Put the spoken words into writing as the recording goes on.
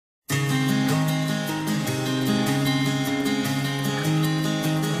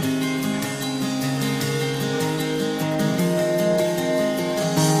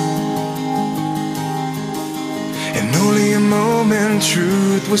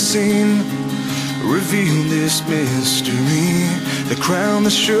truth was seen, revealed this mystery. The crown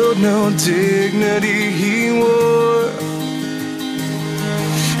that showed no dignity he wore,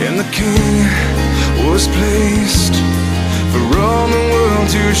 and the king was placed for all the world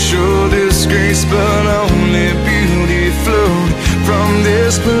to show disgrace, but only beauty flowed from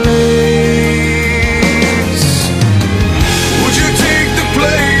this place. Would you take the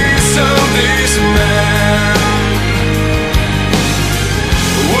place of this man?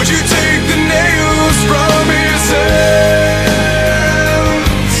 Would you take the nails from his hands?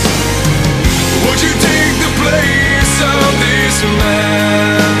 Would you take the place of this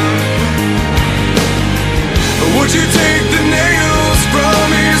man? Would you take the nails from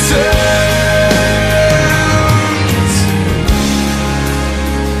his hands?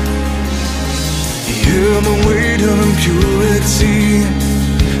 Hear the weight of impurity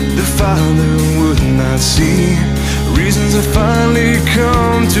the Father would not see. Reasons have finally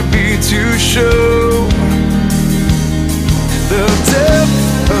come to be to show the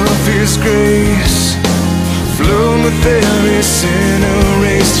depth of His grace flowed with every sin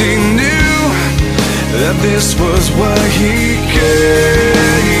erased. He knew that this was why He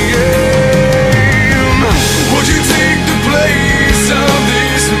came. Would you take the place of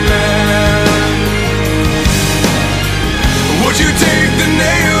this man? Would you take the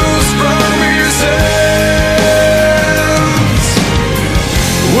nails from his hands?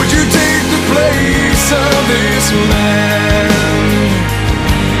 Would you take the place of this man?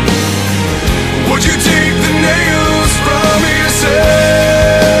 Would you take the nails from his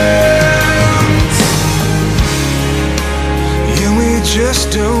hands? Yeah, we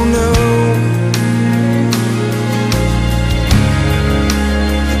just don't know.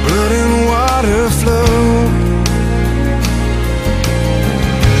 The blood and water flow,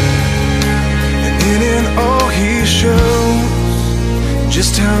 and in it all He shows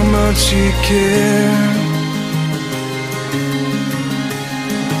just how much He cared.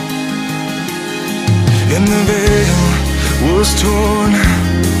 And the veil was torn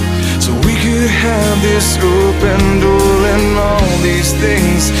so we could have this open door, and all these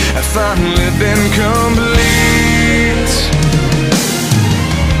things have finally been